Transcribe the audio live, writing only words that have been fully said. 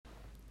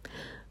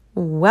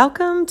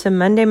Welcome to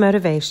Monday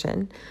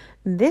Motivation.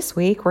 This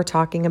week we're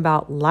talking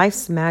about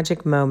life's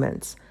magic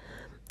moments.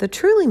 The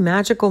truly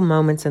magical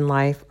moments in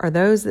life are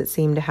those that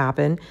seem to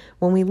happen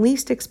when we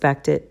least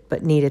expect it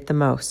but need it the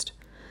most.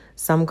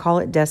 Some call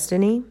it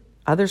destiny,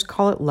 others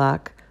call it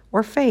luck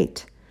or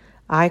fate.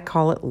 I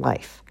call it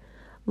life.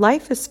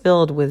 Life is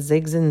filled with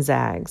zigs and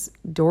zags,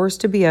 doors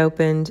to be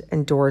opened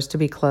and doors to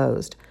be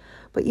closed.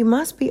 But you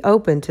must be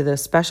open to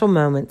those special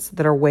moments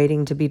that are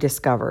waiting to be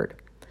discovered.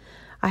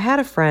 I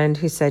had a friend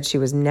who said she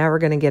was never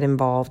going to get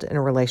involved in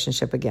a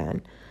relationship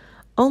again,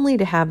 only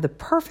to have the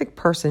perfect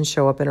person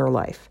show up in her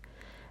life.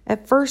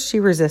 At first,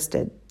 she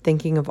resisted,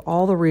 thinking of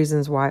all the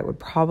reasons why it would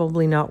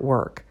probably not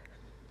work,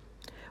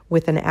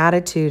 with an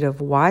attitude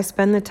of why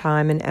spend the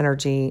time and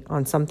energy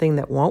on something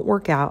that won't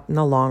work out in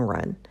the long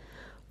run.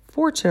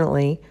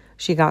 Fortunately,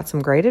 she got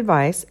some great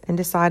advice and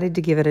decided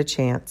to give it a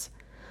chance.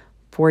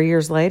 4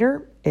 years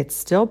later, it's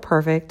still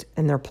perfect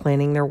and they're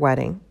planning their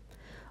wedding.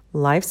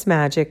 Life's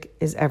magic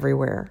is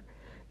everywhere.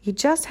 You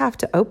just have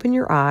to open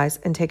your eyes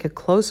and take a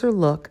closer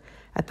look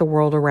at the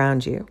world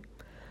around you.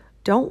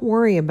 Don't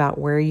worry about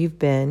where you've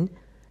been.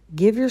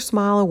 Give your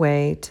smile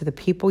away to the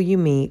people you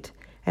meet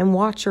and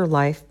watch your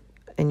life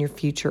and your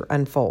future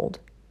unfold.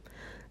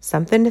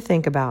 Something to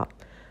think about.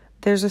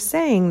 There's a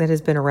saying that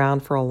has been around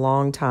for a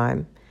long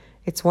time.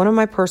 It's one of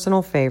my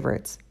personal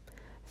favorites.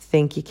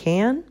 Think you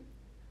can,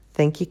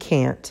 think you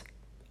can't.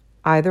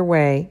 Either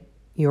way,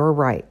 you're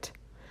right.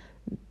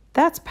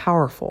 That's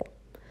powerful.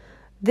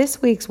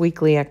 This week's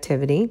weekly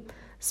activity,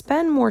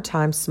 spend more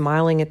time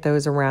smiling at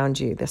those around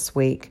you this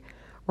week.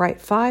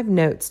 Write 5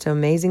 notes to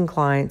amazing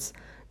clients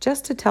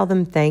just to tell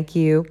them thank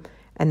you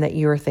and that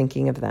you are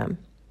thinking of them.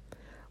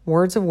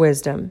 Words of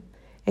wisdom.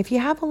 If you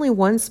have only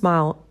one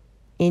smile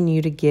in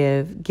you to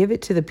give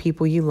it to the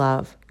people you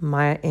love.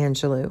 Maya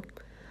Angelou.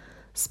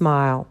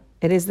 Smile.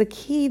 It is the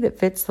key that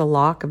fits the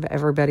lock of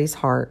everybody's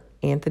heart.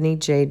 Anthony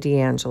J.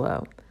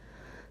 D'Angelo.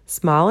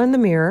 Smile in the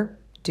mirror.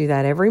 Do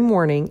that every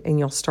morning and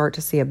you'll start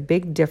to see a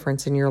big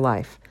difference in your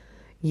life.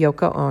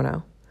 Yoko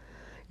Ono.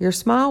 Your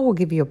smile will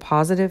give you a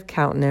positive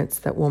countenance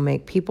that will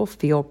make people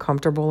feel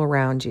comfortable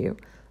around you.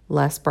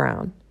 Les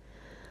Brown.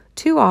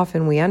 Too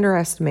often we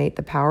underestimate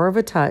the power of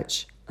a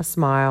touch, a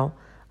smile,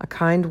 a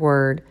kind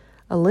word,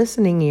 a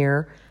listening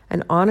ear,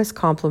 an honest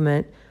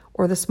compliment,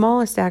 or the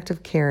smallest act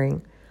of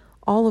caring,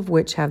 all of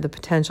which have the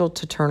potential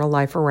to turn a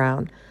life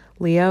around.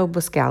 Leo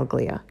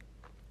Buscaglia.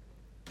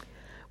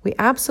 We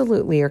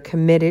absolutely are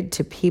committed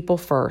to people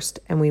first,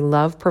 and we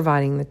love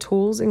providing the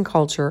tools and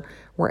culture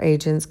where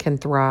agents can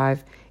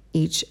thrive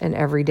each and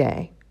every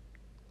day.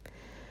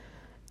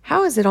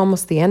 How is it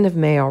almost the end of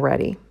May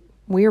already?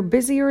 We are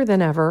busier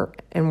than ever,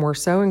 and we're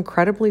so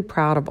incredibly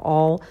proud of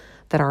all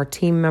that our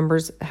team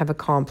members have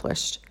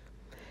accomplished.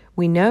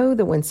 We know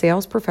that when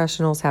sales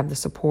professionals have the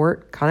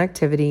support,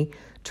 connectivity,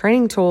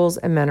 training tools,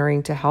 and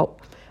mentoring to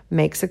help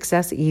make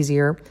success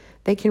easier,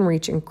 they can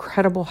reach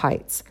incredible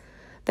heights.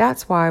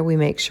 That's why we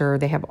make sure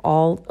they have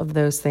all of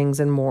those things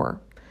and more.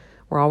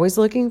 We're always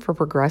looking for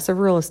progressive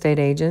real estate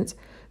agents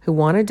who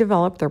want to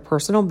develop their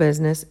personal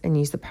business and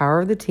use the power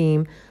of the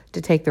team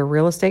to take their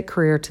real estate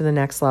career to the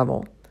next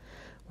level.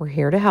 We're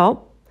here to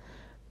help.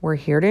 We're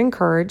here to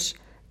encourage,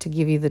 to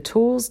give you the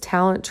tools,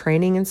 talent,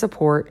 training, and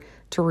support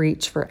to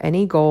reach for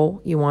any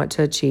goal you want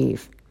to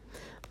achieve.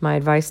 My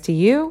advice to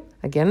you,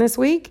 again this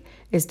week,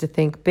 is to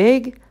think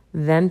big,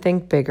 then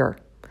think bigger.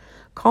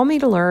 Call me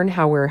to learn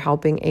how we're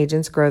helping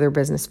agents grow their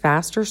business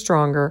faster,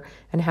 stronger,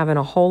 and having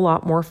a whole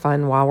lot more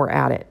fun while we're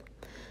at it.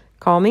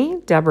 Call me,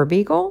 Deborah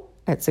Beagle,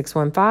 at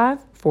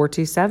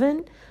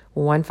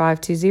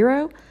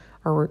 615-427-1520,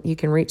 or you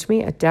can reach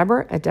me at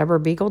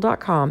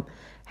deborah@deborahbeagle.com.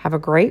 Have a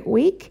great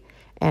week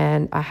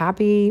and a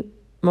happy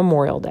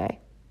Memorial Day.